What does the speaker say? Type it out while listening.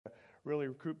really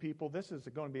recruit people. This is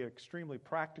going to be an extremely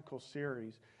practical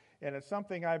series. And it's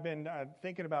something I've been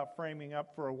thinking about framing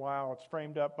up for a while. It's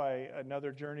framed up by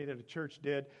another journey that a church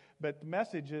did. But the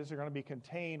messages are going to be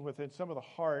contained within some of the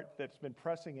heart that's been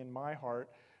pressing in my heart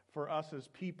for us as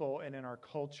people and in our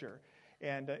culture.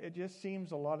 And it just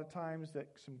seems a lot of times that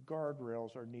some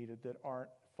guardrails are needed that aren't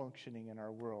functioning in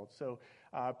our world. So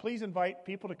please invite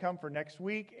people to come for next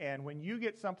week. And when you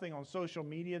get something on social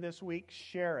media this week,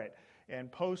 share it and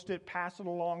post it, pass it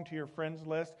along to your friends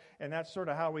list. And that's sort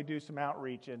of how we do some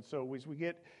outreach. And so as we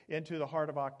get into the heart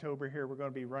of October here, we're going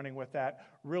to be running with that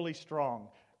really strong.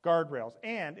 Guardrails.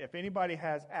 And if anybody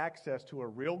has access to a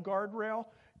real guardrail,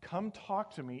 come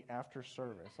talk to me after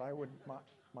service. I would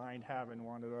mind having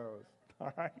one of those.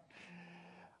 All right.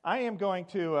 I am going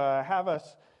to have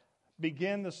us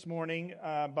begin this morning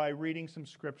by reading some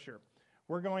scripture.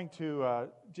 We're going to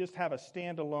just have a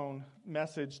standalone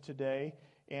message today.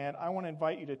 And I want to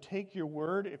invite you to take your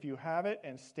word, if you have it,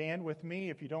 and stand with me.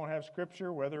 If you don't have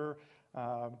scripture, whether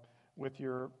with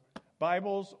your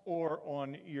Bibles or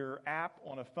on your app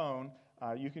on a phone,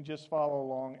 you can just follow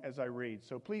along as I read.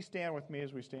 So please stand with me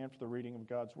as we stand for the reading of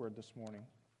God's word this morning.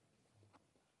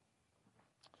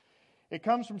 It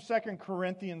comes from 2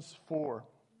 Corinthians 4.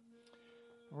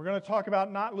 We're going to talk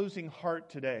about not losing heart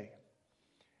today.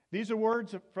 These are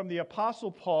words from the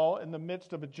Apostle Paul in the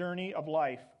midst of a journey of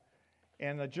life,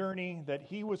 and the journey that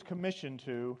he was commissioned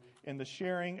to in the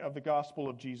sharing of the gospel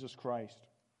of Jesus Christ.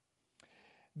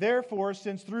 Therefore,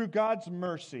 since through God's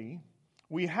mercy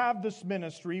we have this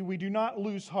ministry, we do not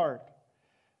lose heart.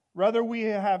 Rather, we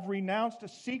have renounced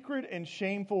secret and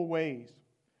shameful ways.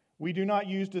 We do not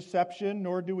use deception,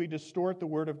 nor do we distort the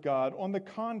word of God. On the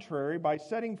contrary, by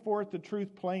setting forth the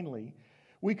truth plainly,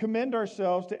 we commend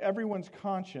ourselves to everyone's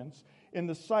conscience in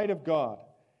the sight of God.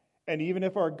 And even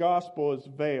if our gospel is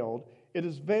veiled, it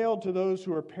is veiled to those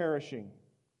who are perishing.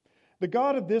 The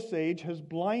God of this age has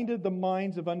blinded the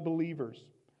minds of unbelievers,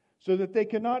 so that they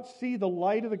cannot see the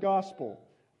light of the gospel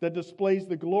that displays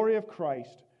the glory of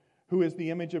Christ, who is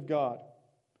the image of God.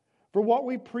 For what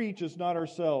we preach is not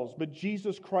ourselves, but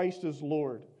Jesus Christ is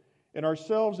Lord, and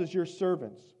ourselves as your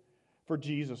servants, for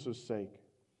Jesus' sake.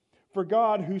 For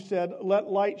God, who said, "Let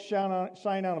light shine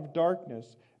out of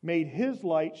darkness," made his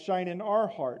light shine in our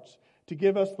hearts to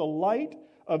give us the light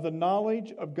of the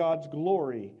knowledge of God's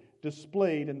glory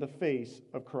displayed in the face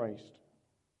of Christ.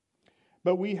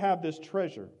 But we have this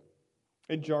treasure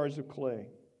in jars of clay,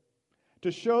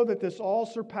 to show that this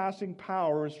all-surpassing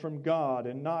power is from God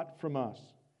and not from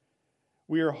us.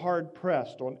 We are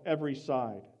hard-pressed on every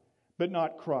side, but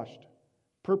not crushed,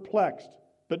 perplexed,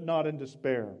 but not in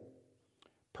despair,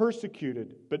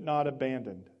 persecuted, but not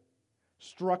abandoned,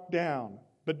 struck down,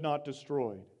 but not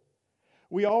destroyed.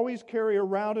 We always carry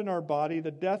around in our body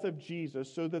the death of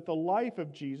Jesus, so that the life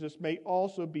of Jesus may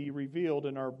also be revealed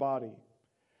in our body.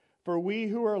 For we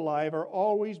who are alive are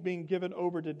always being given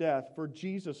over to death for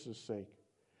Jesus' sake,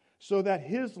 so that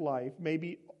his life may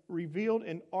be revealed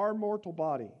in our mortal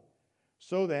body.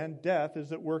 So then, death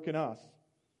is at work in us,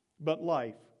 but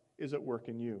life is at work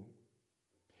in you.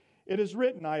 It is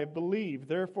written, "I have believed,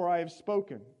 therefore I have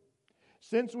spoken."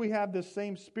 Since we have this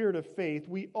same spirit of faith,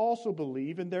 we also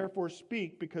believe and therefore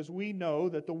speak, because we know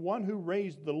that the one who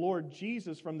raised the Lord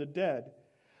Jesus from the dead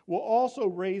will also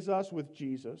raise us with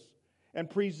Jesus and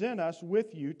present us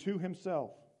with you to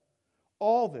himself.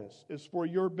 All this is for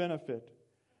your benefit,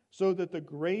 so that the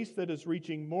grace that is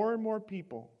reaching more and more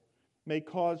people may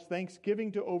cause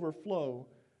thanksgiving to overflow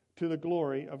to the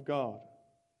glory of God.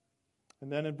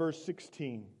 And then in verse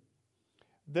 16,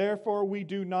 "Therefore we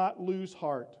do not lose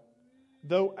heart.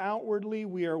 Though outwardly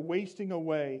we are wasting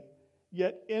away,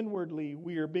 yet inwardly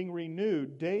we are being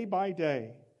renewed day by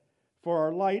day. For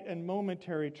our light and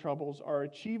momentary troubles are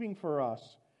achieving for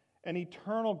us an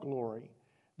eternal glory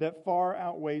that far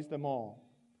outweighs them all.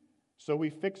 So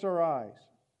we fix our eyes,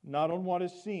 not on what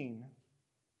is seen,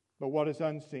 but what is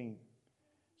unseen.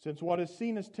 Since what is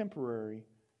seen is temporary,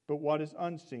 but what is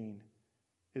unseen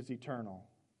is eternal."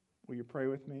 Will you pray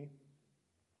with me?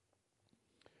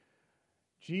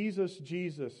 Jesus,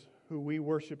 Jesus, who we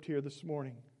worshiped here this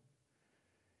morning,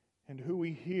 and who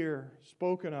we hear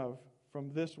spoken of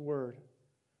from this word,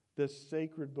 this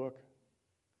sacred book.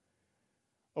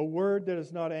 A word that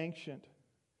is not ancient,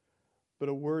 but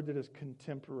a word that is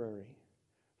contemporary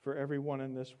for everyone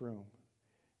in this room.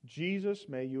 Jesus,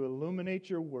 may you illuminate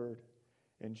your word,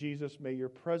 and Jesus, may your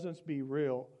presence be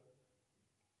real,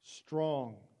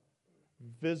 strong,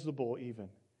 visible even,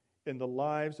 in the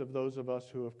lives of those of us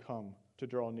who have come to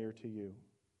draw near to you.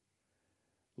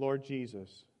 Lord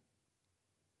Jesus,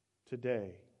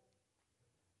 today,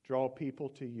 draw people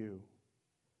to you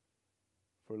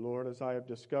For Lord, as I have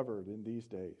discovered in these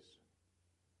days,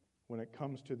 when it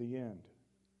comes to the end,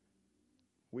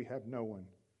 we have no one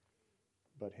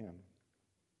but Him.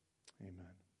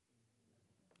 Amen.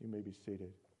 You may be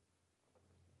seated.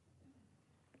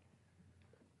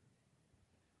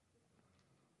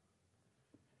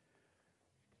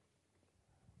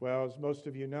 Well, as most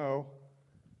of you know,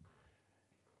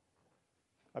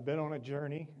 I've been on a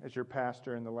journey as your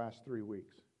pastor in the last 3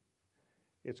 weeks.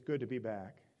 It's good to be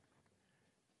back.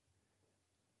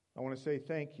 I want to say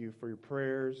thank you for your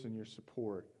prayers and your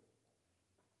support.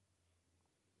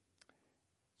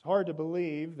 It's hard to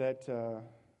believe that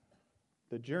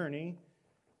the journey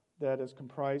that has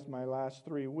comprised my last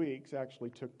 3 weeks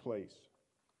actually took place.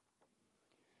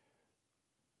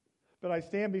 But I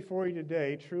stand before you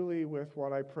today truly with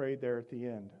what I prayed there at the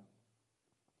end.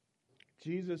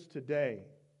 Jesus, today,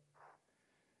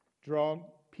 draw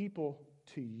people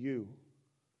to you.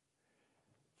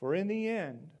 For in the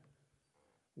end,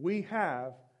 we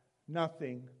have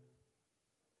nothing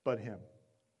but Him.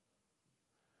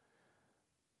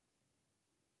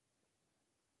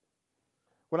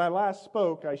 When I last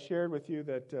spoke, I shared with you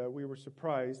that we were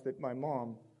surprised that my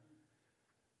mom,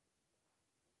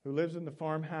 who lives in the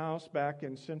farmhouse back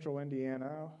in central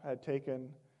Indiana, had taken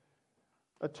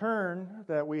a turn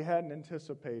that we hadn't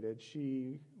anticipated.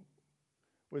 She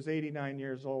was 89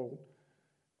 years old.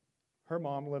 Her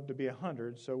mom lived to be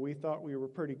 100, so we thought we were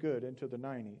pretty good into the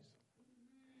 90s.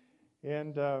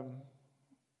 And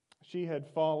she had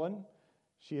fallen.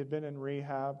 She had been in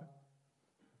rehab.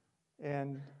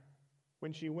 And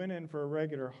when she went in for a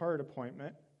regular heart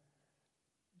appointment,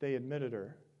 they admitted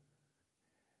her.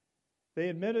 They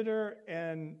admitted her,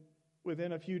 and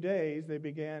within a few days, they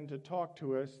began to talk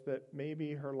to us that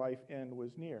maybe her life end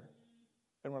was near.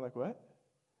 And we're like, what?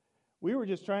 We were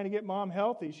just trying to get Mom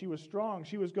healthy. She was strong.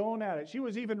 She was going at it. She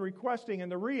was even requesting in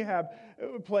the rehab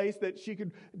place that she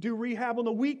could do rehab on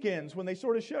the weekends when they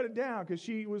sort of shut it down, because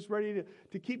she was ready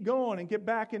to keep going and get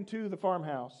back into the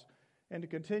farmhouse and to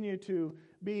continue to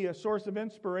be a source of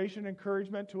inspiration,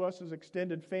 encouragement to us as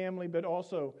extended family, but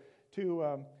also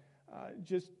to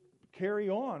just carry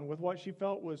on with what she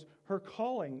felt was her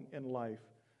calling in life.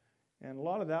 And a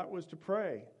lot of that was to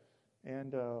pray.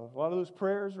 And a lot of those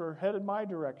prayers were headed my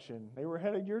direction. They were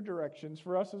headed your directions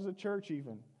for us as a church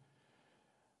even.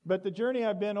 But the journey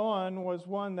I've been on was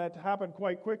one that happened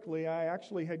quite quickly. I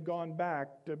actually had gone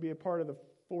back to be a part of the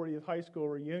 40th high school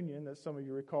reunion that some of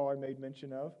you recall I made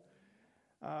mention of.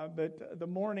 But the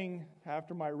morning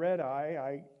after my red eye,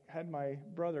 I had my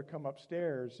brother come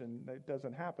upstairs, and it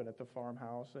doesn't happen at the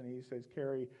farmhouse. And he says,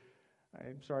 Carrie,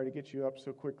 I'm sorry to get you up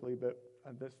so quickly, but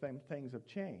the same things have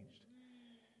changed.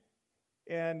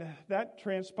 And that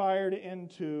transpired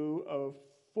into a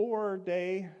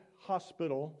 4-day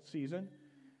hospital season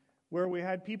where we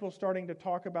had people starting to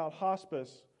talk about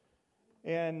hospice.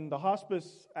 And the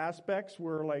hospice aspects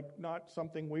were like not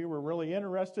something we were really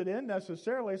interested in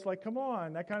necessarily. It's like, come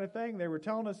on, that kind of thing. They were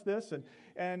telling us this,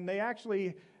 and they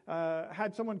actually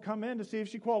had someone come in to see if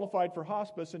she qualified for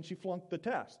hospice, and she flunked the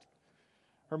test.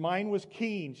 Her mind was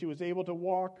keen. She was able to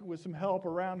walk with some help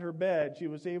around her bed. She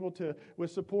was able to,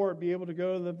 with support, be able to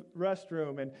go to the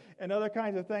restroom and other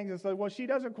kinds of things. And so, well, she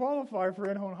doesn't qualify for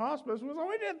in-home hospice. Well,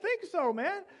 we didn't think so,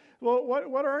 man. Well,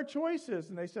 what are our choices?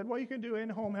 And they said, well, you can do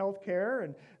in-home health care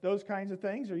and those kinds of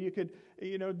things, or you could,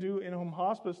 do in-home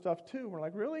hospice stuff too. We're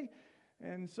like, really?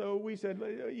 And so we said,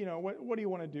 what do you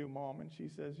want to do, Mom? And she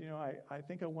says, I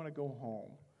think I want to go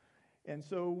home. And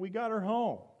so we got her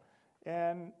home.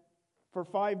 And for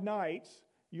 5 nights,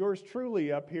 yours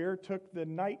truly up here took the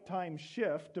nighttime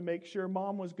shift to make sure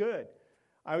Mom was good.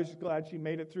 I was glad she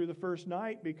made it through the first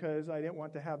night because I didn't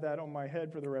want to have that on my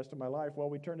head for the rest of my life. Well,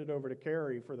 we turned it over to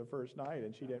Carrie for the first night,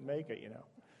 and she didn't make it,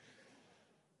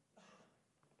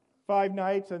 5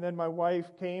 nights, and then my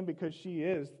wife came because she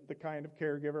is the kind of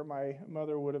caregiver my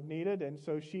mother would have needed, and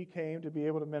so she came to be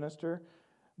able to minister.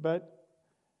 But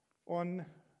on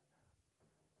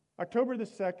October the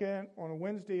 2nd, on a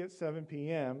Wednesday at 7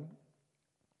 p.m.,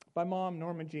 my mom,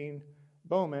 Norma Jean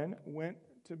Bowman, went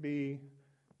to be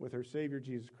with her Savior,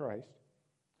 Jesus Christ.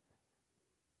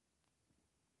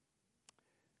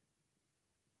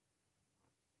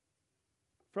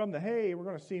 From the, hey, we're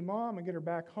going to see Mom and get her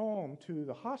back home, to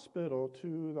the hospital,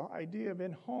 to the idea of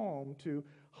in-home, to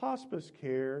hospice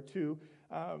care, to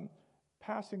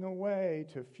passing away,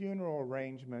 to funeral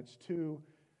arrangements, to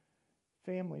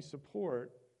family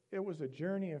support. It was a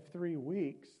journey of 3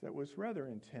 weeks that was rather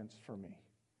intense for me.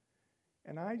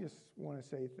 And I just want to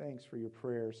say thanks for your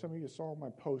prayers. Some of you saw my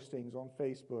postings on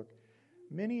Facebook.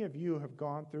 Many of you have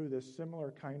gone through this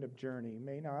similar kind of journey,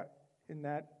 may not in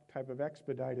that type of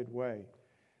expedited way.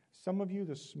 Some of you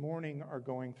this morning are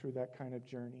going through that kind of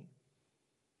journey.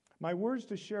 My words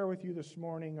to share with you this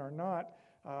morning are not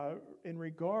in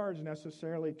regards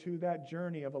necessarily to that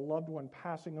journey of a loved one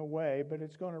passing away, but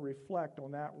it's going to reflect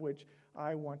on that which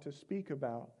I want to speak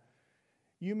about.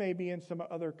 You may be in some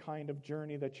other kind of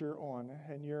journey that you're on,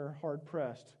 and you're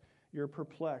hard-pressed, you're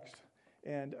perplexed,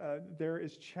 and there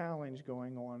is challenge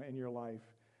going on in your life.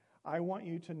 I want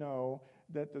you to know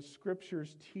that the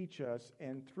Scriptures teach us,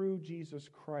 and through Jesus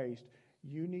Christ,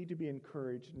 you need to be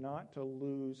encouraged not to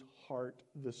lose heart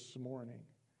this morning.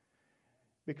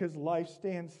 Because life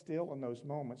stands still in those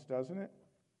moments, doesn't it?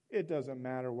 It doesn't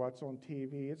matter what's on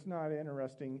TV. It's not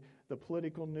interesting, the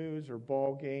political news or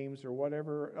ball games or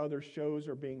whatever other shows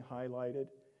are being highlighted.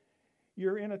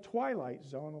 You're in a twilight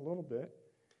zone a little bit,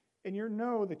 and you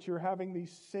know that you're having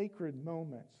these sacred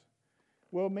moments.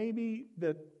 Well, maybe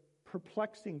the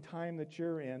perplexing time that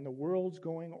you're in, the world's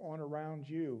going on around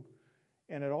you,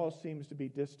 and it all seems to be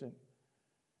distant.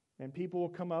 And people will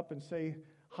come up and say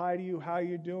hi to you, how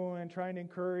you doing, trying to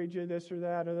encourage you, this or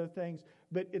that, other things.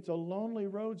 But it's a lonely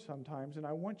road sometimes, and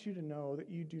I want you to know that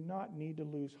you do not need to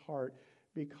lose heart,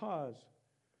 because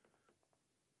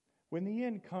when the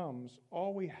end comes,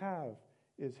 all we have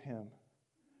is Him.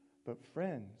 But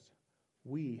friends,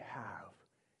 we have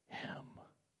Him.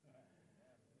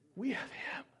 We have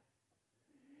Him.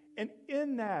 And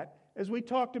in that, as we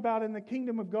talked about in the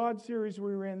Kingdom of God series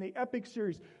we were in, the Epic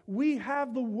series, we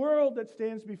have the world that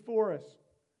stands before us.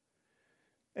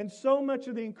 And so much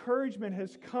of the encouragement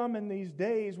has come in these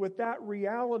days with that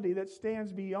reality that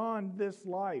stands beyond this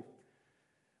life.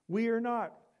 We are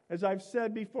not, as I've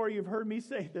said before, you've heard me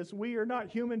say this, we are not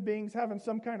human beings having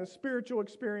some kind of spiritual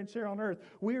experience here on earth.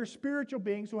 We are spiritual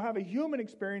beings who have a human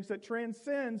experience that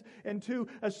transcends into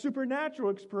a supernatural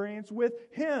experience with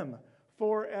Him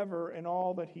forever and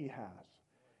all that He has.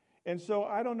 And so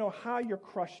I don't know how you're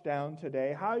crushed down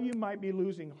today, how you might be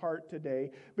losing heart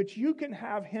today, but you can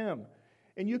have Him.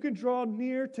 And you can draw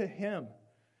near to Him.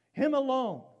 Him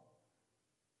alone.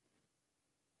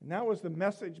 And that was the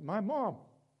message my mom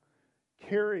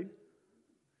carried.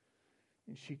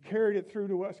 And she carried it through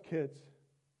to us kids.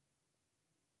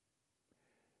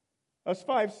 Us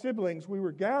 5 siblings, we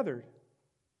were gathered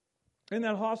in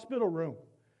that hospital room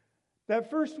that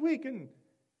first week. And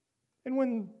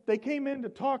when they came in to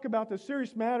talk about the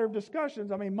serious matter of discussions,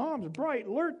 I mean, Mom's bright,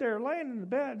 alert there, laying in the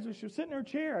bed. So she was sitting in her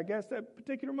chair, I guess, that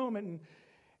particular moment.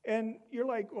 And you're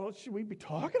like, well, should we be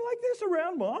talking like this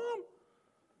around Mom?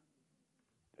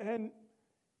 And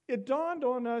it dawned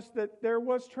on us that there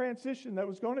was transition that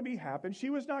was going to be happen. She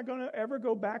was not going to ever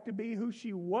go back to be who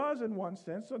she was in one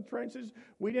sense. So transition,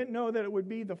 we didn't know that it would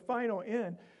be the final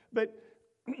end. But,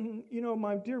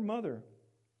 my dear mother,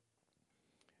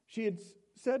 she had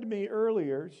said to me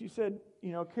earlier, she said,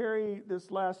 Carrie, this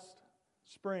last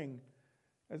spring,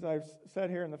 as I've sat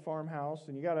here in the farmhouse,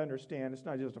 and you got to understand, it's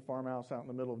not just a farmhouse out in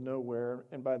the middle of nowhere.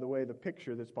 And by the way, the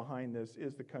picture that's behind this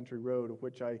is the country road of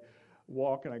which I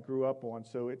walk and I grew up on.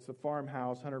 So it's the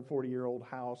farmhouse, 140-year-old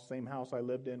house, same house I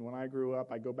lived in when I grew up.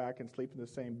 I go back and sleep in the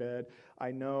same bed.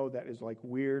 I know that is like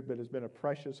weird, but it's been a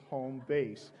precious home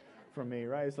base for me,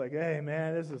 right? It's like, hey,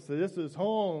 man, this is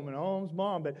home, and home's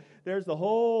mom. But there's the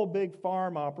whole big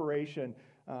farm operation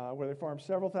where they farm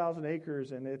several thousand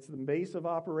acres, and it's the base of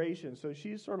operation. So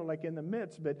she's sort of like in the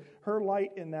midst, but her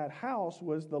light in that house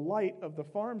was the light of the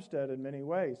farmstead in many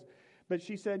ways. But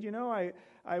she said,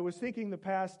 I was thinking the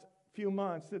past few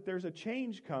months that there's a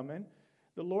change coming.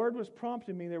 The Lord was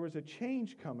prompting me there was a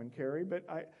change coming, Carrie, but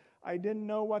I didn't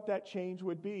know what that change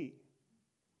would be.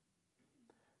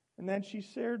 And then she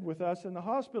shared with us in the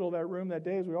hospital, that room that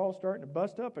day, as we were all starting to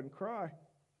bust up and cry.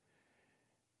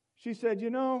 She said,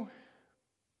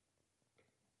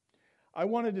 I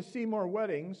wanted to see more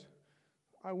weddings.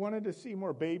 I wanted to see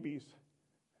more babies.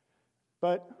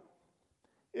 But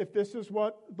if this is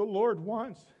what the Lord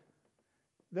wants,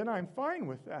 then I'm fine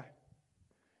with that.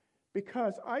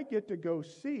 Because I get to go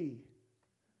see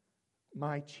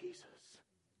my Jesus.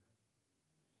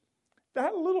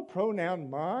 That little pronoun,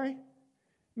 my,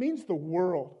 means the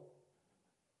world.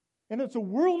 And it's a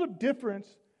world of difference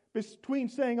between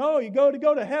saying, oh, you go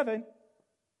to heaven,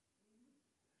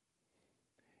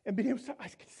 and being able to say, I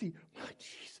can see my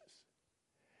Jesus.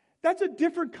 That's a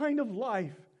different kind of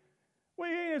life. Well,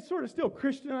 it's sort of still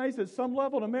Christianized at some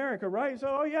level in America, right?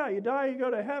 So, oh yeah, you die, you go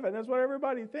to heaven. That's what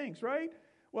everybody thinks, right?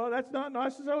 Well, that's not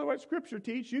necessarily what Scripture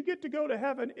teaches. You get to go to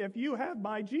heaven if you have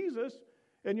my Jesus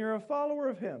and you're a follower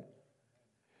of Him.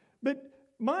 But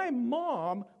my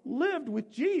mom lived with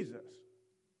Jesus.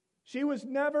 She was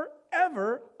never,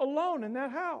 ever alone in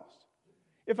that house.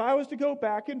 If I was to go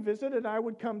back and visit and I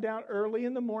would come down early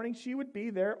in the morning, she would be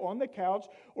there on the couch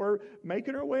or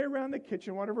making her way around the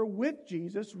kitchen, whatever, with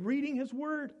Jesus, reading his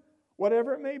word,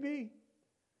 whatever it may be.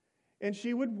 And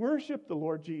she would worship the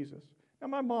Lord Jesus. Now,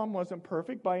 my mom wasn't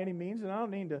perfect by any means, and I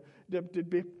don't need to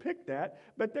depict that,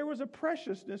 but there was a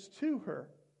preciousness to her.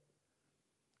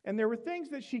 And there were things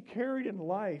that she carried in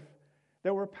life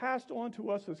that were passed on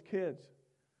to us as kids.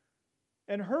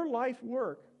 And her life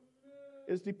work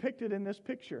is depicted in this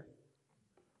picture.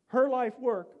 Her life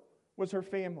work was her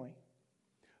family.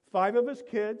 5 of us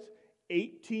kids,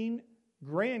 18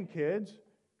 grandkids,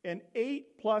 and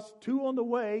 8 plus 2 on the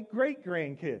way,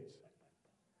 great-grandkids.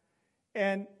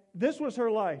 And this was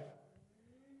her life.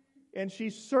 And she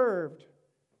served.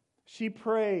 She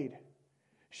prayed.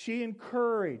 She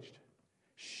encouraged.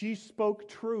 She spoke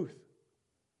truth.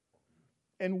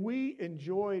 And we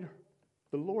enjoyed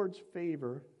the Lord's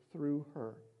favor through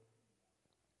her.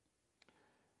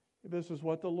 This is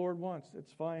what the Lord wants.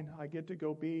 It's fine. I get to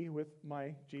go be with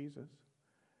my Jesus.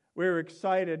 We were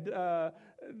excited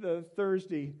the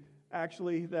Thursday,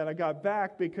 actually, that I got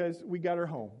back because we got her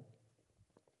home.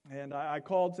 And I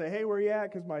called and said, hey, where are you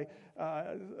at? Because my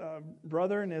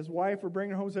brother and his wife were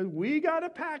bringing her home and said, we got a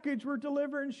package we're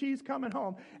delivering. She's coming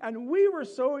home. And we were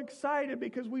so excited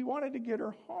because we wanted to get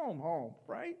her home,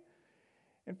 right?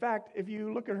 In fact, if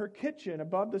you look at her kitchen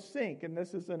above the sink, and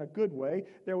this is in a good way,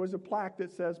 there was a plaque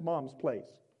that says Mom's Place.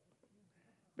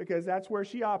 Because that's where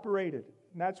she operated.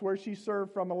 And that's where she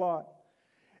served from a lot.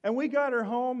 And we got her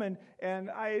home, and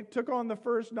I took on the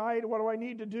first night. What do I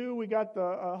need to do? We got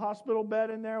the hospital bed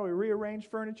in there. We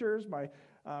rearranged furnitures. My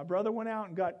brother went out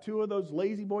and got 2 of those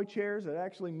lazy boy chairs that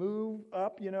actually move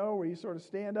up, where you sort of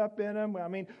stand up in them. I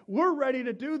mean, we're ready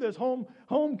to do this home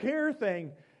care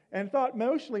thing. And thought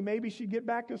emotionally maybe she'd get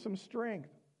back to some strength.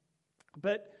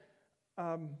 But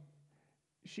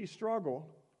she struggled.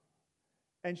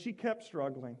 And she kept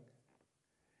struggling.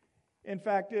 In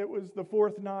fact, it was the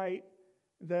 4th night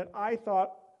that I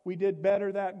thought we did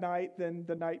better that night than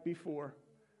the night before.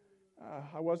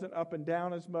 I wasn't up and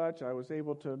down as much. I was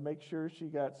able to make sure she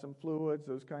got some fluids,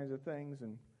 those kinds of things.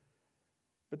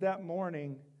 But that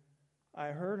morning, I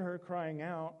heard her crying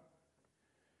out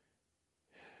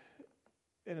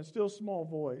in a still small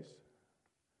voice,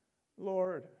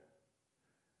 Lord,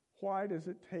 why does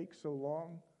it take so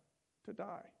long to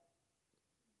die?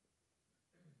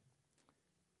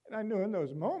 And I knew in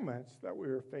those moments that we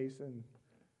were facing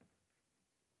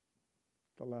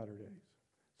the latter days.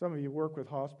 Some of you work with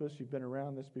hospice, you've been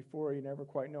around this before, you never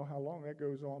quite know how long that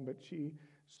goes on, but she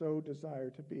so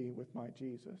desired to be with my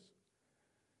Jesus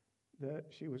that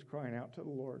she was crying out to the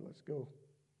Lord, let's go.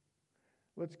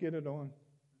 Let's get it on.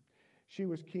 She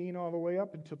was keen all the way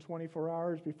up until 24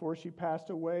 hours before she passed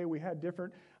away. We had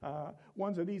different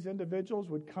ones of these individuals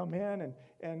would come in,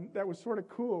 and that was sort of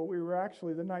cool. We were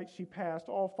actually, the night she passed,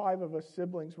 all 5 of us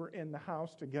siblings were in the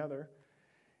house together.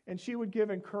 And she would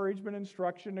give encouragement,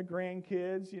 instruction to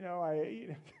grandkids.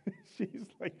 She's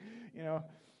like, I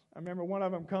remember one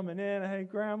of them coming in, hey,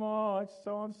 Grandma, it's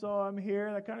so-and-so, I'm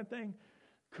here, that kind of thing.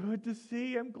 Good to see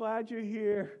you, I'm glad you're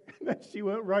here. And then she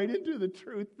went right into the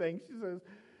truth thing. She says,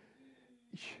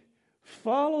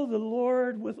 follow the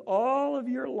Lord with all of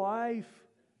your life.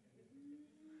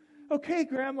 Okay,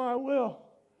 Grandma, I will.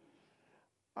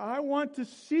 I want to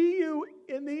see you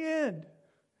in the end.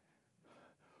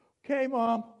 Okay,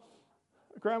 Mom.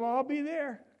 Grandma, I'll be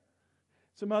there.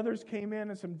 Some others came in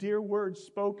and some dear words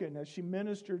spoken as she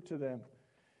ministered to them.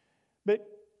 But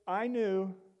I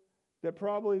knew that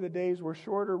probably the days were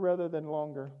shorter rather than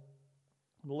longer.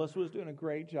 Melissa was doing a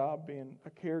great job being a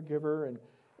caregiver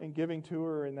and giving to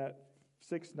her in that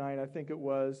 6th night, I think it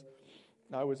was.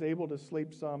 I was able to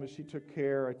sleep some as she took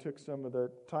care. I took some of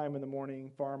the time in the morning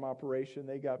farm operation.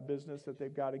 They got business that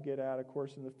they've got to get at, of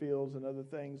course, in the fields and other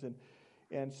things.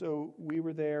 And so we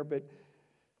were there, but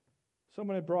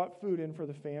someone had brought food in for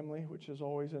the family, which is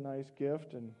always a nice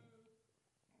gift, and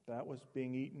that was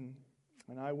being eaten.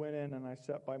 And I went in and I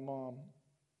sat by Mom.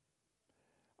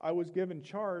 I was given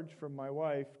charge from my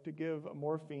wife to give a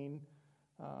morphine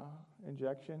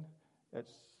injection,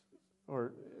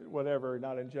 or whatever,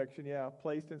 not injection,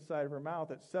 placed inside of her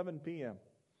mouth at 7 p.m.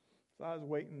 So I was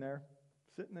waiting there,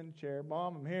 sitting in a chair.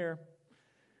 Mom, I'm here.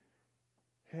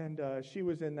 And she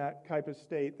was in that type of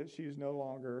state that she was no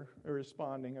longer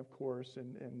responding, of course,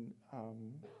 and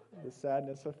the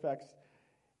sadness affects.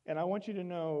 And I want you to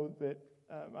know that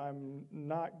I'm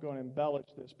not going to embellish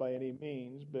this by any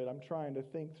means, but I'm trying to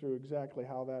think through exactly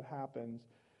how that happens.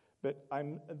 But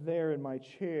I'm there in my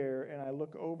chair, and I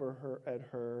look over at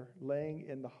her, laying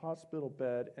in the hospital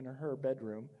bed in her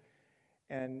bedroom,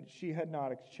 And she had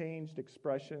not exchanged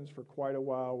expressions for quite a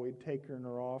while. We'd taken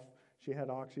her off. She had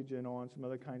oxygen on, some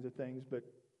other kinds of things. But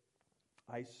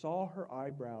I saw her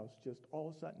eyebrows just all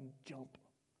of a sudden jump.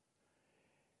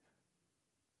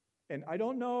 And I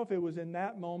don't know if it was in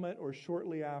that moment or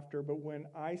shortly after, but when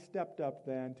I stepped up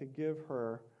then to give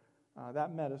her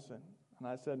that medicine, and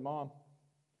I said, Mom,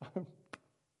 I'm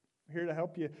here to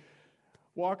help you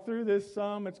walk through this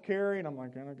it's Carrie, and I'm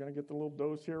like, I'm going to get the little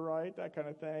dose here right, that kind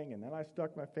of thing. And then I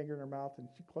stuck my finger in her mouth, and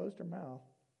she closed her mouth.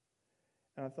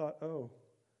 And I thought, oh,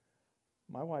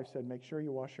 my wife said, make sure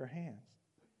you wash your hands.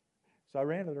 So I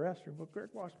ran to the restroom, but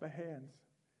quick, washed my hands.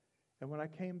 And when I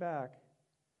came back,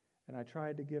 and I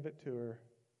tried to give it to her,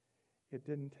 it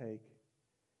didn't take.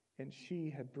 And she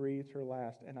had breathed her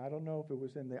last. And I don't know if it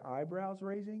was in the eyebrows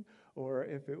raising, or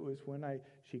if it was when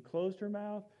she closed her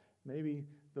mouth. Maybe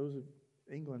those of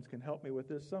England's can help me with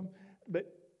this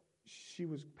but she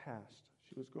was past.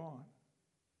 She was gone.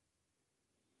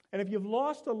 And if you've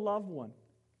lost a loved one,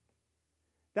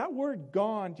 that word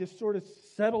gone just sort of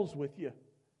settles with you.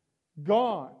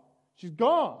 Gone. She's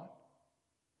gone.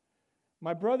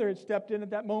 My brother had stepped in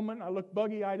at that moment, and I looked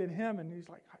buggy-eyed at him, and he's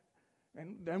like,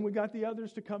 and then we got the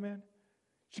others to come in.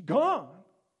 She's gone.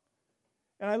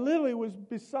 And I literally was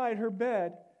beside her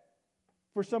bed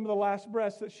for some of the last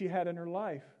breaths that she had in her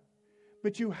life.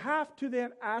 But you have to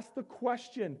then ask the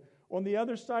question on the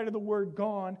other side of the word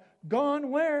gone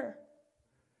where?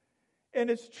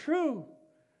 And it's true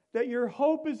that your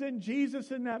hope is in Jesus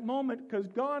in that moment, because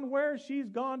gone where? She's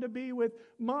gone to be with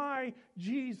my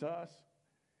Jesus.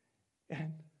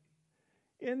 And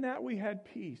in that we had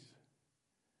peace.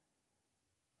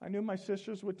 I knew my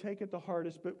sisters would take it the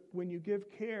hardest, but when you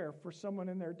give care for someone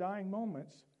in their dying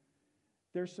moments,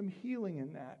 there's some healing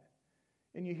in that.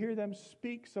 And you hear them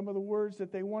speak some of the words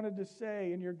that they wanted to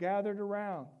say, and you're gathered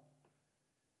around.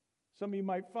 Some of you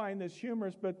might find this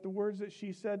humorous, but the words that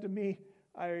she said to me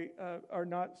are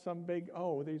not some big,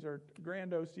 these are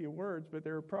grandiose words, but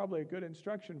they were probably a good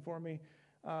instruction for me.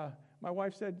 My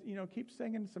wife said, keep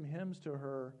singing some hymns to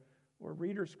her or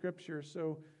read her scripture.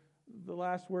 So the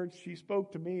last words she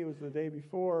spoke to me was the day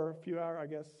before, a few hours, I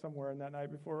guess, somewhere in that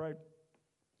night before, right?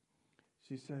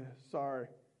 She said, sorry,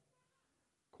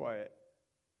 quiet.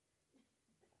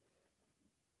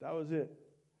 That was it.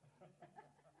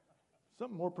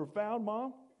 Something more profound,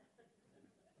 Mom?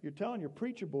 You're telling your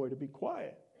preacher boy to be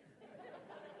quiet.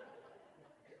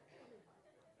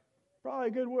 Probably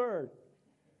a good word.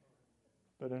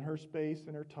 But in her space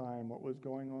and her time, what was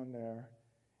going on there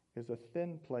is a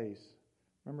thin place.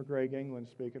 Remember Greg England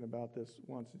speaking about this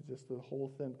once. It's just the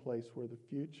whole thin place where the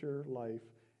future life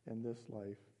and this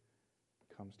life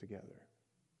comes together.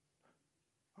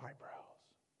 Eyebrows.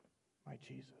 My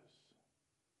Jesus.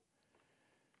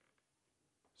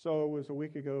 So it was a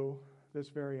week ago, this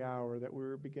very hour, that we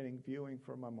were beginning viewing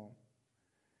for my mom.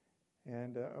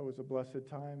 And it was a blessed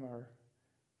time. Our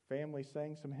family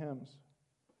sang some hymns.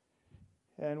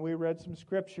 And we read some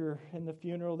scripture in the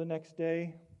funeral the next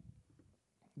day.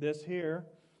 This here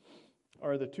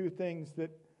are the two things that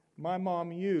my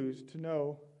mom used to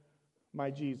know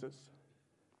my Jesus.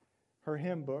 Her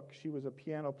hymn book, she was a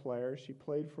piano player. She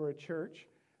played for a church,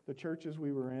 the churches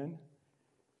we were in.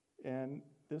 And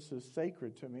this is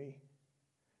sacred to me.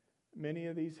 Many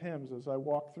of these hymns, as I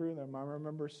walked through them, I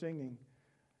remember singing.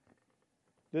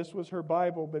 This was her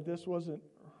Bible, but this wasn't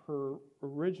her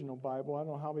original Bible. I don't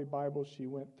know how many Bibles she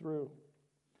went through.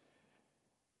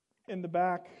 In the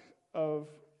back of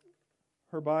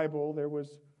her Bible, there was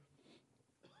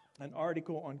an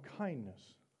article on kindness.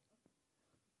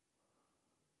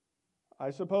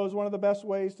 I suppose one of the best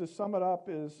ways to sum it up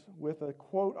is with a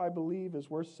quote I believe is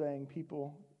worth saying,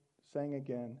 people saying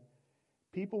again.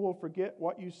 People will forget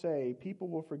what you say. People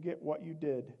will forget what you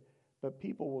did. But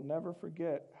people will never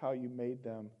forget how you made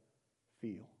them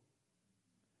feel.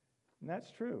 And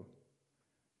that's true.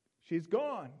 She's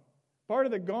gone. Part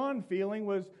of the gone feeling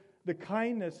was the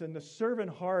kindness and the servant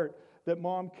heart that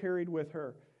Mom carried with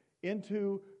her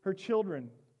into her children,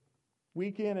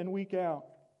 week in and week out.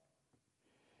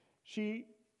 She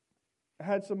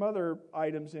had some other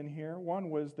items in here. One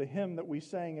was the hymn that we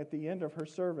sang at the end of her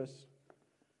service.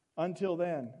 Until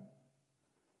then.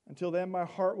 Until then, my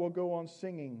heart will go on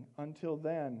singing. Until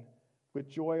then, with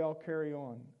joy I'll carry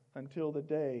on. Until the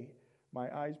day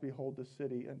my eyes behold the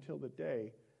city. Until the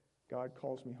day God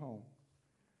calls me home.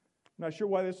 I'm not sure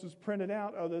why this was printed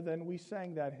out other than we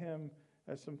sang that hymn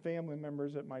as some family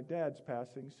members at my dad's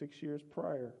passing 6 years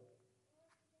prior.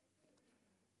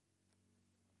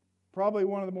 Probably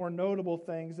one of the more notable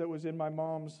things that was in my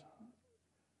mom's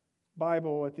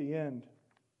Bible at the end.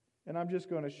 And I'm just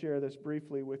going to share this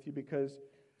briefly with you because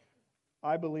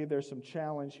I believe there's some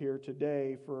challenge here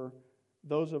today for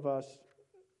those of us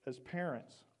as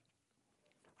parents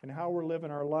and how we're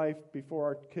living our life before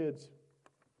our kids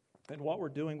and what we're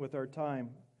doing with our time.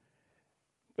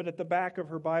 But at the back of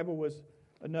her Bible was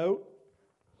a note.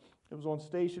 It was on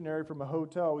stationery from a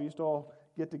hotel we used to all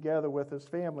get together with as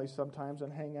families sometimes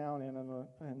and hang out in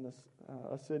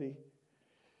a city.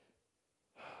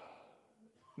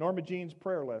 Norma Jean's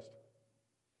prayer list.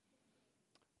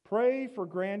 Pray for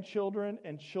grandchildren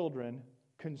and children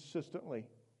consistently.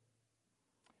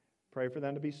 Pray for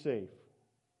them to be safe,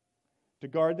 to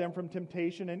guard them from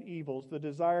temptation and evils, the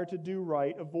desire to do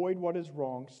right, avoid what is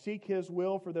wrong, seek His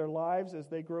will for their lives as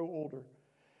they grow older.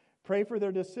 Pray for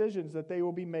their decisions that they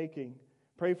will be making.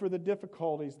 Pray for the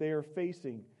difficulties they are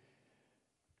facing.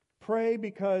 Pray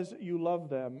because you love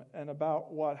them and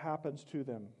about what happens to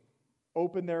them.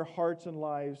 Open their hearts and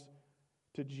lives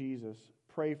to Jesus.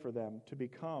 Pray for them to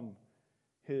become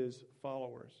His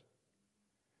followers.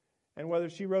 And whether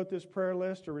she wrote this prayer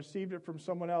list or received it from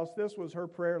someone else, this was her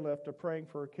prayer list of praying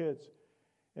for her kids.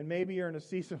 And maybe you're in a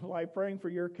season of life praying for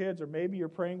your kids, or maybe you're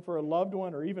praying for a loved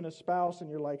one or even a spouse, and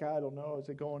you're like, I don't know, is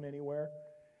it going anywhere?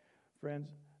 Friends,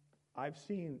 I've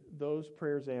seen those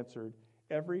prayers answered.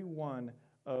 Every one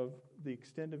of the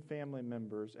extended family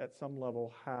members at some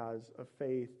level has a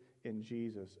faith in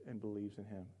Jesus and believes in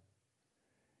Him.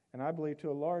 And I believe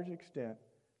to a large extent,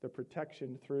 the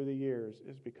protection through the years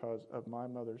is because of my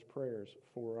mother's prayers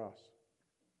for us.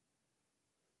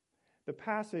 The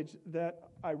passage that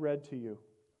I read to you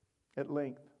at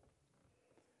length,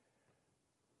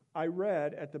 I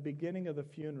read at the beginning of the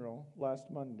funeral last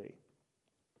Monday.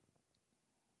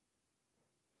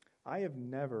 I have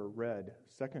never read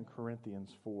 2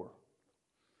 Corinthians 4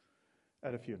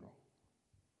 at a funeral.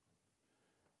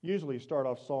 Usually you start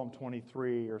off Psalm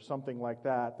 23 or something like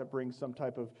that brings some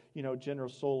type of, general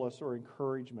solace or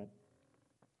encouragement.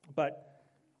 But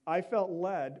I felt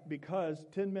led because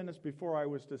 10 minutes before I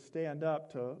was to stand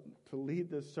up to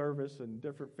lead this service and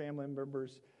different family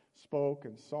members spoke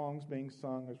and songs being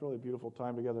sung. It was really a beautiful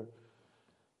time together.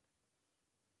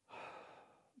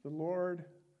 The Lord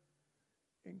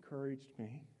encouraged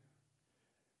me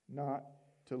not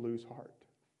to lose heart.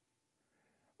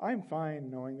 I'm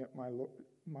fine knowing that my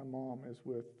mom is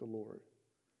with the Lord,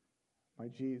 my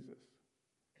Jesus.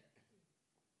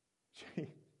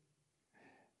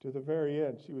 To the very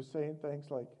end, she was saying things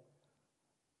like,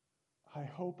 I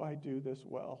hope I do this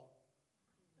well.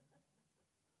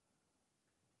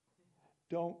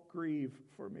 Don't grieve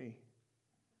for me.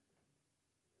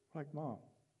 Like, Mom,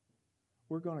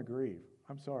 we're going to grieve.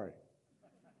 I'm sorry.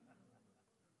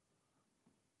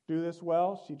 Do this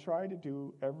well. She tried to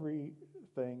do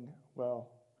everything well.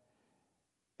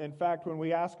 In fact, when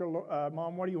we asked her,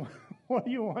 Mom, what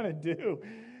do you want to do?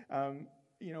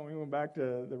 We went back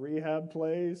to the rehab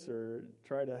place or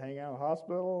try to hang out in the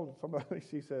hospital.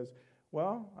 She says,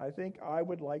 well, I think I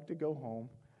would like to go home.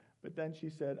 But then she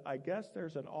said, I guess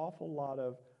there's an awful lot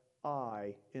of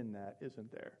I in that,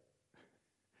 isn't there?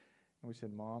 And we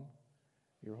said, Mom,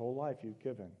 your whole life you've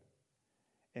given.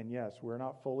 And yes, we're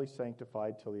not fully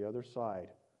sanctified till the other side.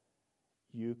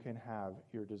 You can have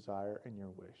your desire and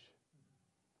your wish.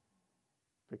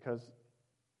 Because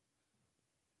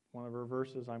one of her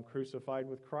verses, I'm crucified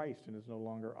with Christ, and it's no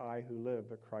longer I who live,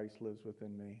 but Christ lives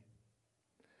within me.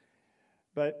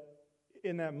 But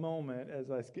in that moment,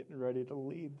 as I was getting ready to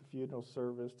lead the funeral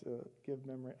service to give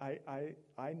memory,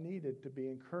 I needed to be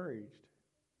encouraged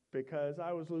because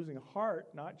I was losing heart,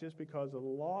 not just because of the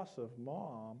loss of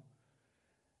Mom,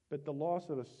 but the loss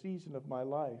of a season of my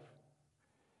life.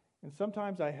 And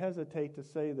sometimes I hesitate to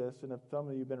say this, and if some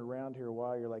of you have been around here a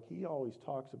while, you're like, he always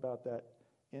talks about that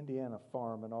Indiana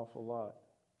farm an awful lot.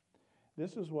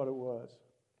 This is what it was,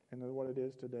 and what it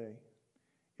is today.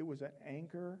 It was an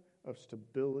anchor of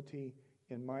stability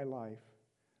in my life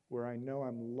where I know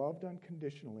I'm loved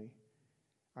unconditionally,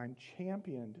 I'm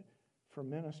championed for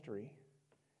ministry,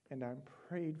 and I'm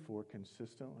prayed for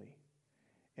consistently.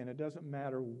 And it doesn't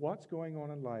matter what's going on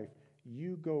in life,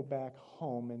 you go back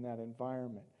home in that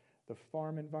environment. The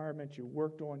farm environment you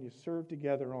worked on, you served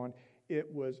together on, it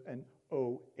was an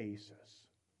oasis.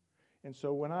 And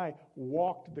so when I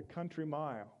walked the country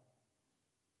mile,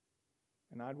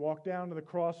 and I'd walk down to the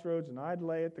crossroads, and I'd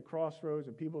lay at the crossroads,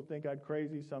 and people think I'm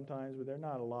crazy sometimes, but there are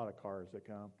not a lot of cars that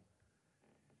come.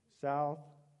 South,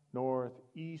 north,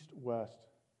 east, west.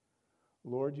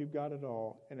 Lord, you've got it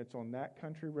all, and it's on that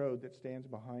country road that stands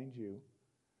behind you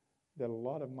that a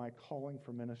lot of my calling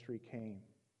for ministry came.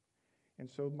 And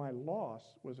so my loss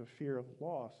was a fear of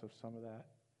loss of some of that.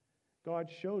 God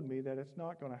showed me that it's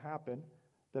not going to happen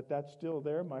that's still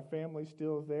there. My family's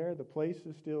still there. The place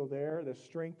is still there. The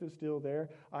strength is still there.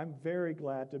 I'm very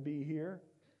glad to be here.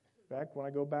 In fact, when I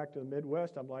go back to the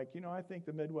Midwest, I'm like, I think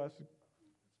the Midwest,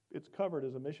 it's covered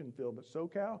as a mission field, but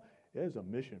SoCal is a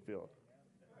mission field.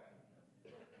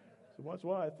 So that's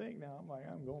what I think now. I'm like,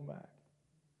 I'm going back.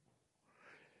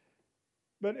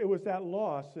 But it was that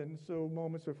loss, and so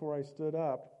moments before I stood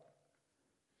up,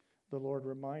 the Lord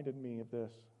reminded me of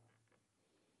this.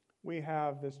 We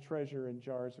have this treasure in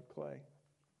jars of clay.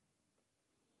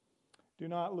 Do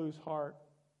not lose heart.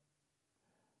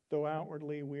 Though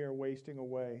outwardly we are wasting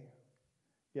away,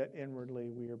 yet inwardly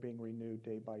we are being renewed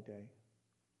day by day.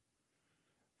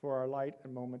 For our light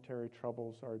and momentary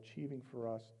troubles are achieving for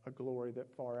us a glory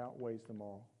that far outweighs them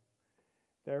all.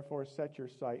 Therefore set your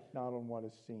sight not on what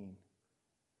is seen,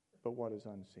 but what is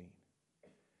unseen.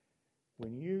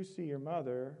 When you see your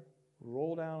mother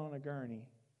roll down on a gurney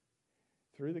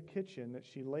through the kitchen that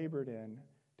she labored in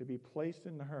to be placed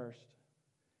in the hearse,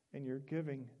 and you're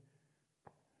giving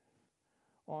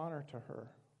honor to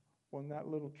her on that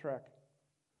little trek,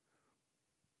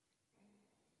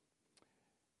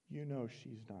 you know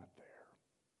she's not there.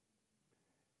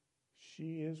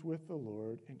 She is with the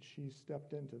Lord, and she's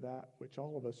stepped into that which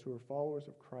all of us who are followers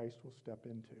of Christ will step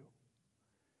into.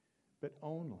 But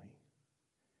only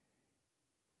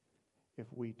if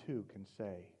we too can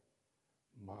say,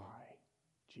 my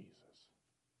Jesus.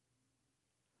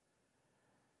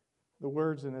 The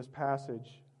words in this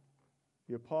passage,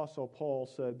 the Apostle Paul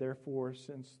said, therefore,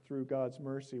 since through God's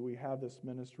mercy we have this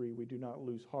ministry, we do not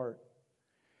lose heart.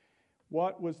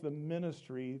 What was the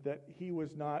ministry that he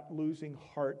was not losing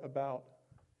heart about?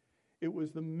 It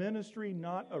was the ministry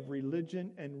not of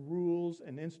religion and rules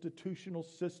and institutional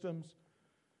systems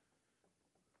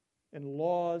and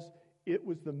laws. It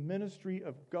was the ministry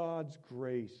of God's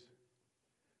grace.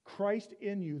 Christ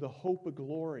in you, the hope of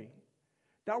glory.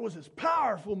 That was his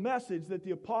powerful message that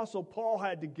the Apostle Paul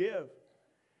had to give.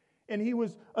 And he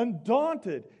was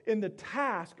undaunted in the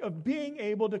task of being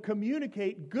able to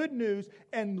communicate good news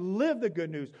and live the good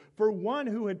news. For one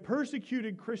who had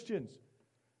persecuted Christians,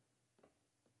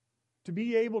 to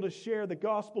be able to share the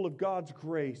gospel of God's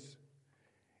grace.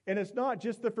 And it's not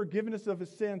just the forgiveness of his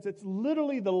sins. It's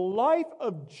literally the life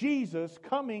of Jesus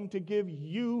coming to give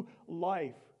you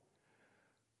life.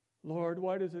 Lord,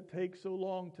 why does it take so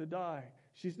long to die?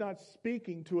 She's not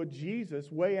speaking to a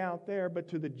Jesus way out there, but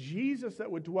to the Jesus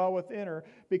that would dwell within her,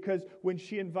 because when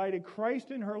she invited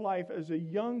Christ in her life as a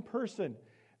young person,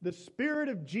 the Spirit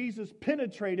of Jesus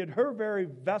penetrated her very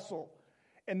vessel,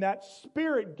 and that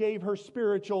Spirit gave her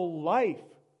spiritual life.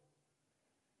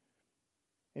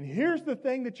 And here's the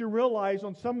thing that you realize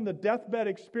on some of the deathbed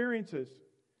experiences.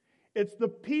 It's the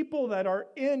people that are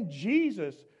in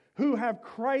Jesus who have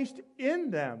Christ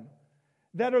in them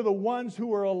that are the ones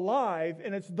who are alive,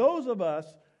 and it's those of us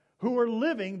who are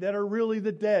living that are really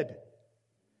the dead.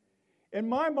 And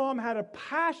my mom had a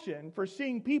passion for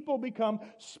seeing people become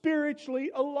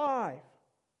spiritually alive.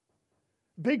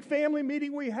 Big family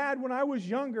meeting we had when I was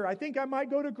younger. I think I might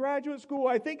go to graduate school.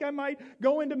 I think I might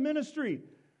go into ministry.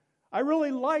 I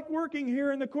really like working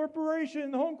here in the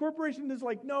corporation. The home corporation is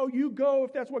like, no, you go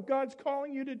if that's what God's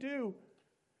calling you to do.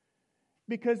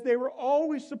 Because they were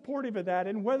always supportive of that.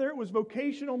 And whether it was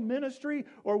vocational ministry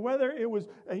or whether it was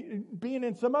being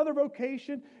in some other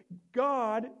vocation,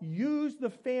 God used the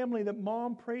family that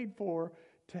Mom prayed for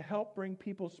to help bring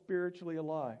people spiritually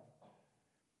alive.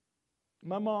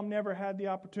 My mom never had the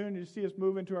opportunity to see us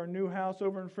move into our new house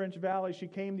over in French Valley. She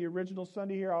came the original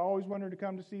Sunday here. I always wanted her to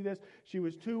come to see this. She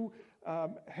was too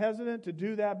hesitant to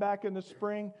do that back in the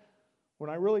spring. When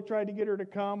I really tried to get her to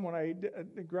come, when I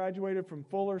graduated from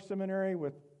Fuller Seminary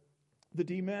with the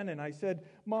D-Men, and I said,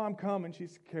 Mom, come. And she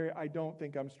said, Carrie, I don't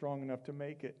think I'm strong enough to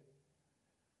make it.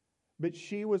 But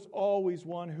she was always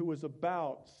one who was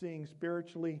about seeing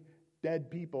spiritually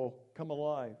dead people come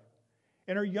alive.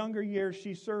 In her younger years,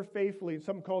 she served faithfully in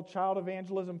something called Child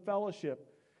Evangelism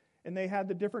Fellowship. And they had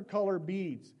the different color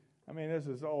beads. I mean, this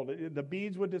is old. The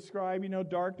beads would describe,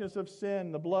 darkness of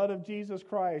sin, the blood of Jesus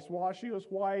Christ, wash you as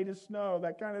white as snow,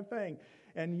 that kind of thing.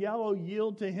 And yellow,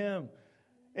 yield to Him.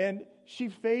 And she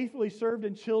faithfully served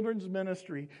in children's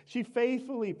ministry. She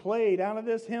faithfully played out of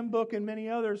this hymn book and many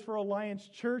others for Alliance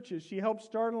churches. She helped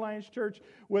start Alliance Church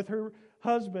with her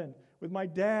husband, with my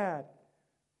dad.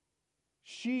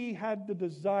 She had the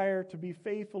desire to be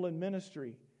faithful in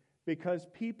ministry because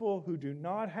people who do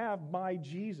not have my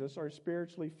Jesus are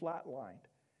spiritually flatlined.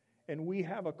 And we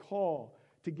have a call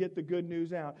to get the good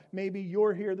news out. Maybe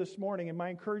you're here this morning and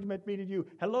my encouragement be to you,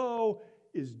 hello,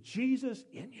 is Jesus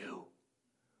in you?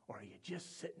 Or are you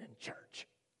just sitting in church?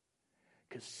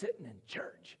 Because sitting in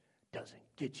church doesn't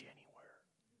get you anywhere.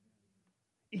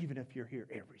 even if you're here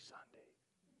every Sunday.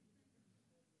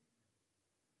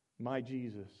 My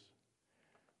Jesus.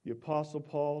 The Apostle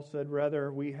Paul said,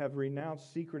 rather, we have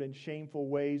renounced secret and shameful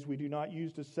ways. We do not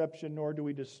use deception, nor do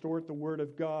we distort the word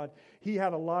of God. He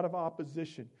had a lot of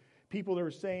opposition. People that were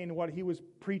saying what he was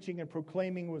preaching and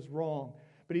proclaiming was wrong.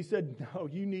 But he said, no,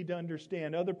 you need to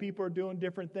understand. Other people are doing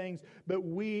different things, but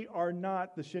we are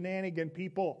not the shenanigan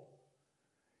people.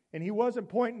 And he wasn't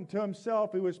pointing to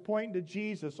himself, he was pointing to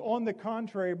Jesus. On the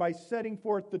contrary, by setting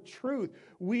forth the truth,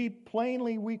 we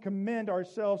commend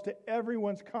ourselves to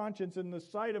everyone's conscience in the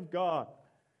sight of God.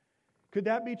 Could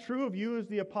that be true of you as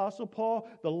the Apostle Paul?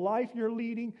 The life you're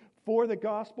leading for the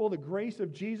gospel, the grace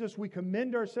of Jesus, we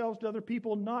commend ourselves to other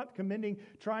people, not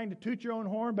trying to toot your own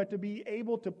horn, but to be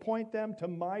able to point them to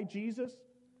my Jesus.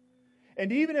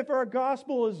 And even if our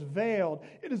gospel is veiled,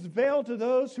 it is veiled to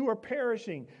those who are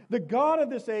perishing. The God of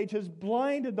this age has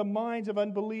blinded the minds of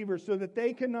unbelievers so that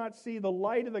they cannot see the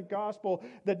light of the gospel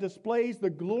that displays the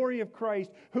glory of Christ,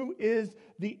 who is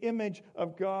the image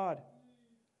of God.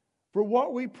 For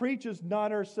what we preach is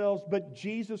not ourselves, but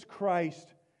Jesus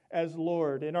Christ as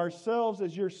Lord, and ourselves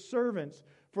as your servants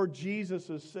for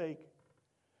Jesus' sake.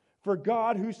 For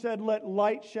God, who said, let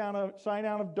light shine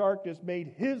out of darkness,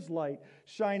 made His light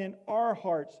shine in our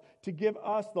hearts to give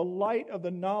us the light of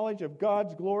the knowledge of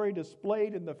God's glory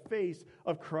displayed in the face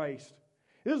of Christ.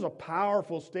 This is a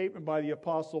powerful statement by the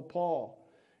Apostle Paul.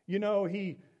 You know,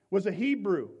 he was a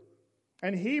Hebrew,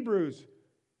 and Hebrews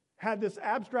had this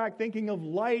abstract thinking of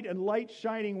light and light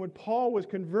shining. When Paul was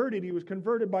converted, he was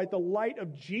converted by the light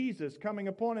of Jesus coming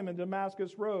upon him in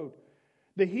Damascus Road.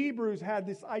 The Hebrews had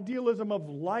this idealism of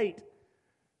light.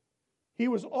 He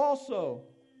was also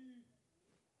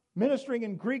ministering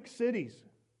in Greek cities.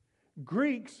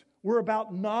 Greeks were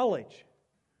about knowledge.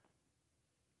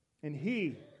 And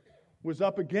he was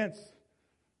up against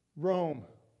Rome,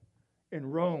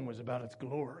 and Rome was about its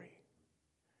glory.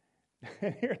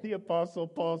 And here the Apostle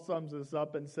Paul sums this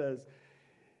up and says,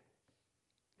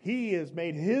 He has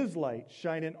made His light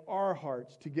shine in our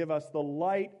hearts to give us the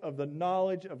light of the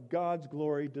knowledge of God's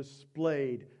glory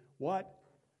displayed, what?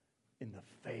 In the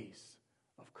face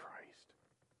of Christ.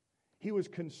 He was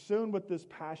consumed with this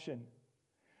passion.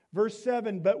 Verse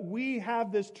 7, but we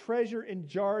have this treasure in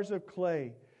jars of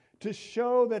clay to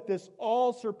show that this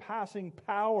all-surpassing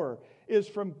power is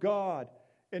from God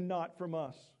and not from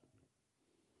us.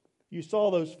 You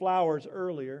saw those flowers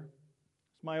earlier.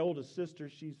 It's my oldest sister.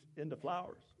 She's into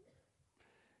flowers.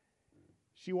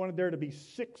 She wanted there to be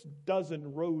 6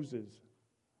 dozen roses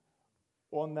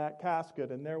on that casket,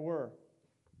 and there were.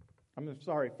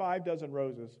 5 dozen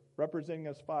roses, representing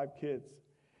us 5 kids.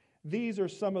 These are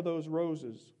some of those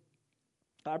roses.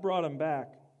 I brought them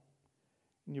back,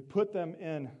 and you put them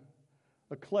in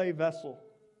a clay vessel.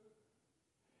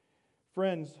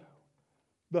 Friends,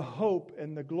 the hope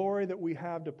and the glory that we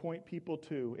have to point people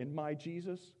to in my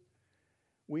Jesus,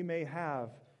 we may have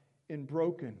in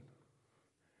broken,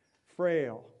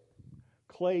 frail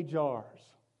clay jars,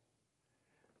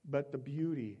 but the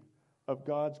beauty of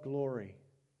God's glory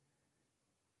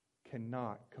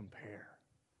cannot compare.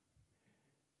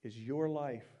 Is your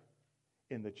life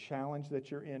in the challenge that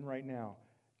you're in right now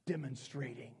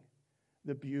demonstrating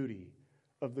the beauty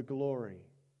of the glory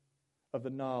of the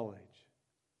knowledge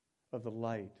of the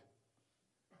light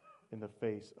in the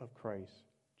face of Christ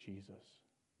Jesus?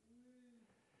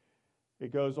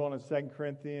 It goes on in 2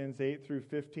 Corinthians 8 through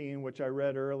 15, which I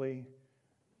read early.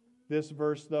 This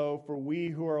verse, though, for we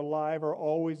who are alive are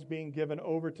always being given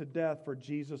over to death for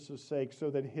Jesus' sake, so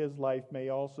that His life may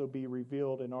also be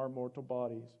revealed in our mortal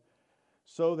bodies.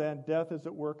 So then, death is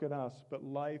at work in us, but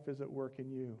life is at work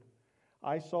in you.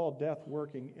 I saw death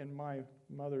working in my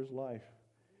mother's life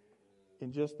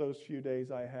in just those few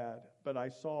days I had, but I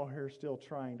saw her still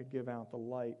trying to give out the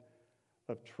light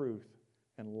of truth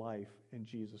and life in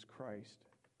Jesus Christ.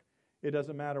 It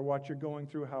doesn't matter what you're going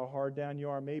through, how hard down you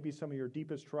are. Maybe some of your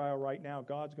deepest trial right now,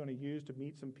 God's going to use to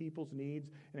meet some people's needs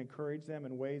and encourage them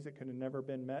in ways that could have never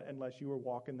been met unless you were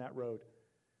walking that road.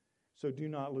 So do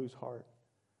not lose heart.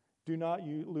 Do not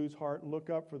lose heart.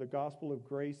 Look up for the gospel of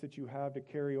grace that you have to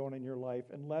carry on in your life,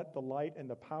 and let the light and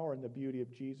the power and the beauty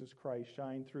of Jesus Christ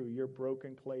shine through your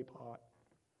broken clay pot.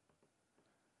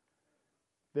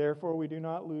 Therefore, we do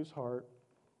not lose heart.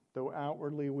 Though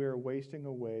outwardly we are wasting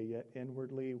away, yet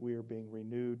inwardly we are being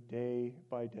renewed day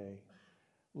by day.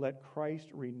 Let Christ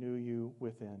renew you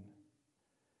within.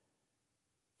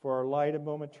 For our light and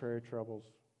momentary troubles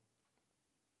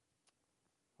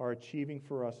are achieving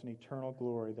for us an eternal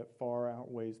glory that far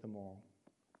outweighs them all.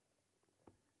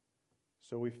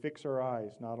 So we fix our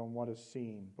eyes not on what is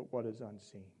seen, but what is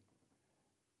unseen.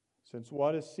 since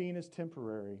what is seen is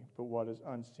temporary, but what is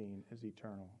unseen is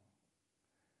eternal.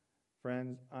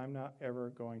 Friends, I'm not ever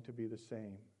going to be the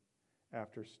same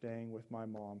after staying with my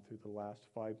mom through the last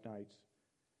 5 nights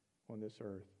on this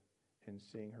earth and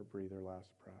seeing her breathe her last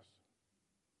breath.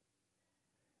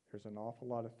 There's an awful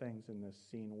lot of things in this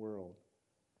seen world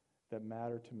that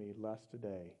matter to me less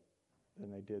today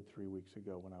than they did 3 weeks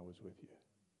ago when I was with you.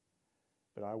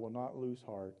 But I will not lose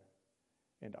heart,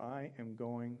 and I am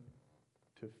going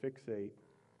to fixate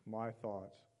my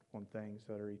thoughts on things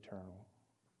that are eternal.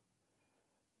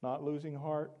 Not losing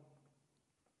heart.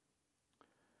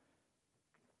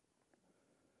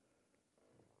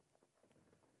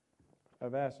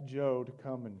 I've asked Joe to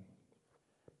come and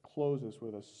close us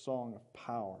with a song of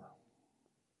power.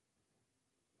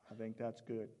 I think that's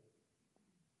good.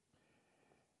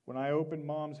 When I opened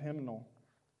Mom's hymnal,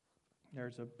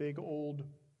 there's a big old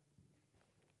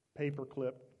paper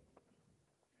clip.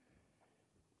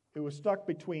 It was stuck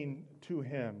between 2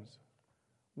 hymns.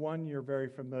 One you're very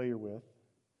familiar with.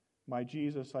 My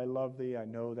Jesus, I love thee, I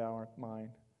know thou art mine.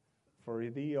 For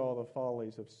thee all the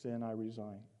follies of sin I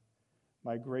resign.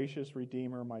 My gracious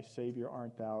Redeemer, my Savior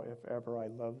art thou. If ever I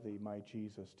love thee, my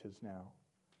Jesus, 'tis now.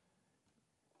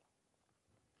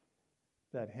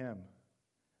 That hymn,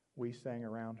 we sang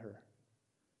around her.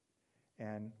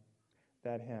 And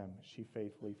that hymn, she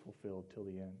faithfully fulfilled till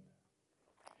the end.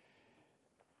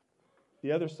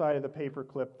 The other side of the paper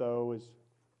clip, though, is,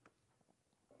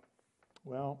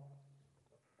 well,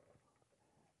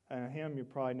 a hymn you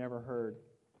probably never heard.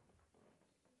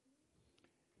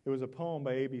 It was a poem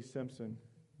by A.B. Simpson,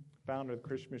 founder of the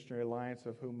Christian Missionary Alliance,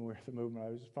 of whom we're the movement.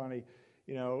 It was funny,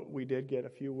 we did get a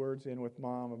few words in with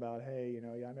Mom about, hey,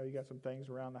 I know you got some things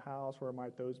around the house. Where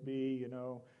might those be? I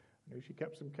knew she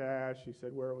kept some cash. She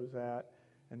said, where was that?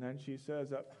 And then she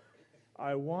says,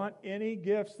 I want any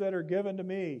gifts that are given to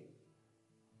me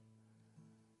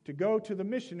to go to the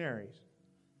missionaries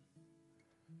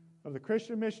of the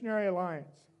Christian Missionary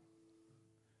Alliance.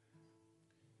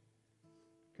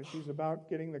 Because she's about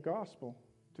getting the gospel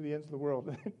to the ends of the world.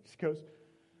 And she goes,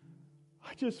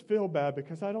 I just feel bad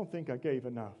because I don't think I gave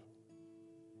enough.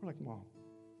 We're like, Mom,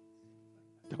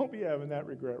 don't be having that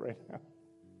regret right now.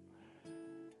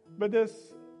 But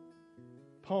this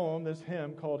poem, this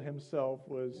hymn called Himself,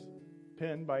 was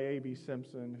penned by A.B.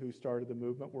 Simpson, who started the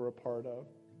movement we're a part of.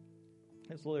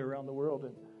 It's literally around the world.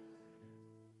 And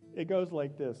it goes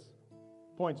like this.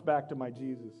 Points back to my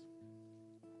Jesus.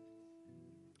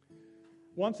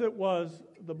 Once it was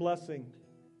the blessing.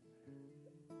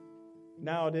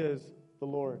 Now it is the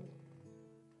Lord.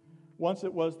 Once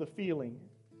it was the feeling.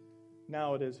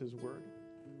 Now it is His word.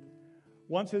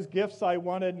 Once His gifts I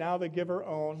wanted, now the giver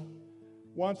own.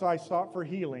 Once I sought for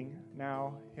healing,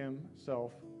 now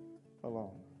Himself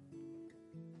alone.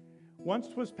 Once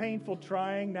 'twas painful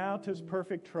trying, now 'tis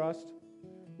perfect trust.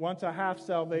 Once a half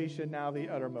salvation, now the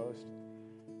uttermost.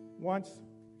 Once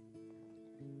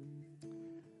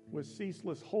was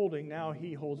ceaseless holding, now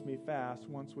He holds me fast.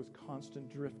 Once was constant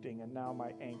drifting, and now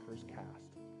my anchor's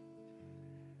cast.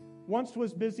 Once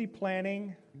 'twas busy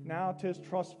planning, now 'tis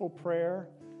trustful prayer.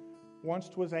 Once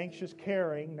 'twas anxious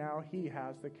caring, now He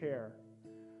has the care.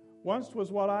 Once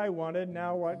 'twas what I wanted,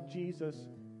 now what Jesus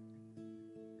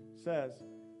says.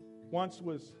 Once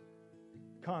was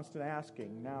constant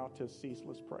asking, now 'tis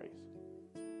ceaseless praise.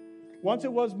 Once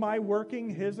it was my working,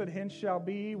 His at hence shall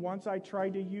be. Once I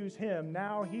tried to use Him,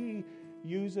 now He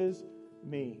uses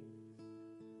me.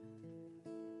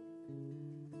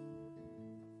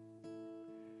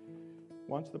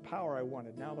 Once the power I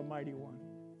wanted, now the mighty one.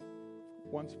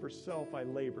 Once for self I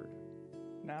labored,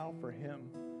 now for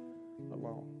Him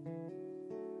alone.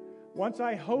 Once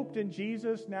I hoped in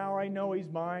Jesus, now I know He's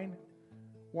mine.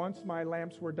 Once my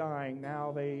lamps were dying,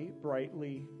 now they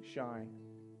brightly shine.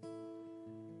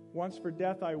 Once for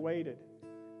death I waited,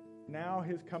 now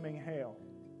His coming hail,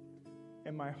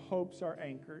 and my hopes are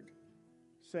anchored,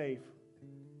 safe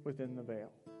within the veil.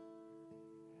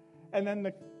 And then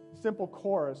the simple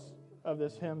chorus of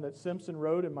this hymn that Simpson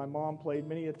wrote and my mom played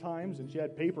many a times, and she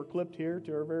had paper clipped here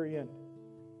to her very end.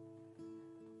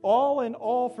 All in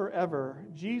all forever,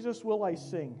 Jesus will I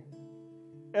sing.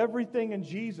 Everything in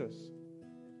Jesus,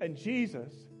 and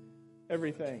Jesus,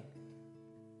 everything.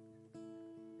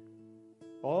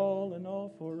 All in all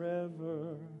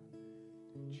forever,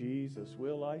 Jesus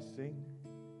will I sing.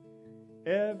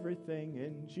 Everything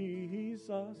in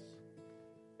Jesus,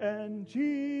 and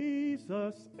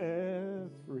Jesus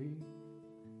everything.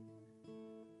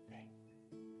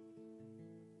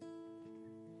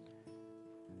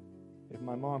 If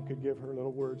my mom could give her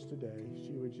little words today,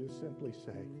 she would just simply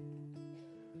say,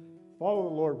 follow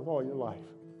the Lord with all your life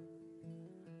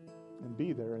and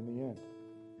be there in the end.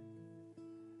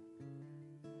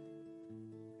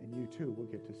 And you too will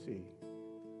get to see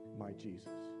my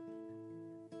Jesus.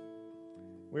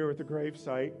 We were at the grave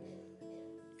site,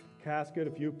 casket,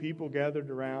 a few people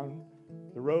gathered around,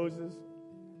 the roses.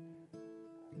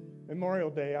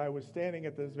 Memorial Day, I was standing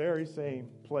at this very same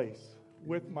place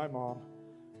with my mom.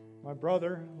 My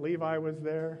brother, Levi, was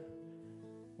there,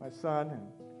 my son, and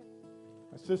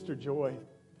my sister, Joy.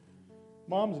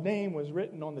 Mom's name was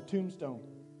written on the tombstone.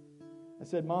 I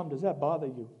said, Mom, does that bother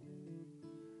you?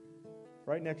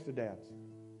 Right next to Dad's.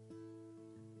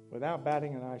 Without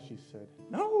batting an eye, she said,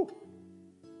 no.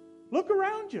 Look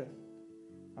around you.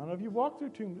 I don't know if you've walked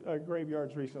through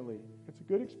graveyards recently. It's a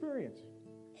good experience.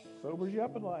 Sobers you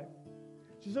up in life.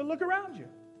 She said, look around you.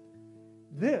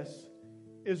 This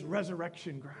is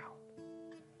resurrection ground.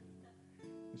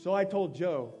 And so I told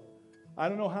Joe, I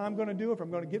don't know how I'm going to do it if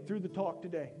I'm going to get through the talk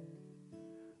today.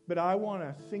 But I want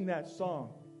to sing that song.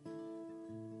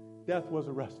 Death was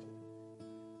arrested,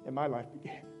 and my life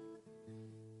began.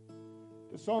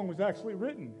 The song was actually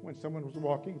written when someone was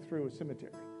walking through a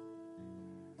cemetery.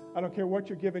 I don't care what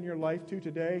you're giving your life to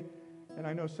today, and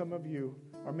I know some of you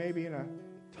are maybe in a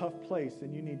tough place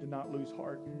and you need to not lose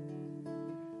heart.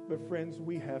 But friends,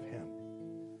 we have Him.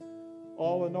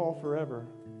 All in all forever.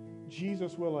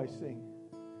 Jesus will I sing.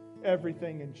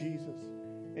 Everything in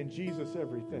Jesus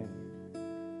everything.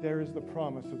 There is the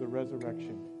promise of the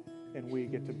resurrection, and we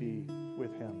get to be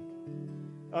with Him.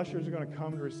 Ushers are going to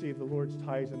come to receive the Lord's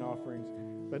tithes and offerings,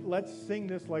 but let's sing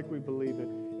this like we believe it,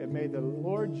 and may the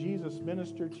Lord Jesus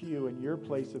minister to you in your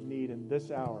place of need in this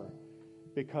hour,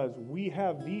 because we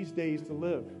have these days to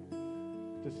live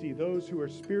to see those who are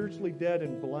spiritually dead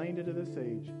and blinded to this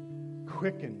age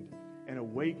quickened and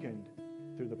awakened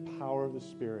through the power of the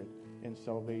Spirit and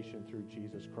salvation through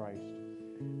Jesus Christ.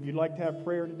 If you'd like to have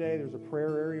prayer today, there's a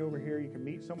prayer area over here. You can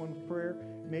meet someone with prayer.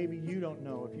 Maybe you don't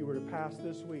know. If you were to pass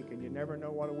this week and you never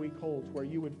know what a week holds, where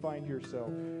you would find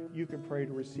yourself, you can pray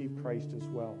to receive Christ as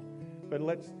well. But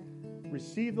let's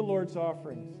receive the Lord's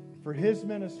offerings for His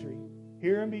ministry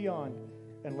here and beyond,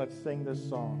 and let's sing this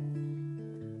song.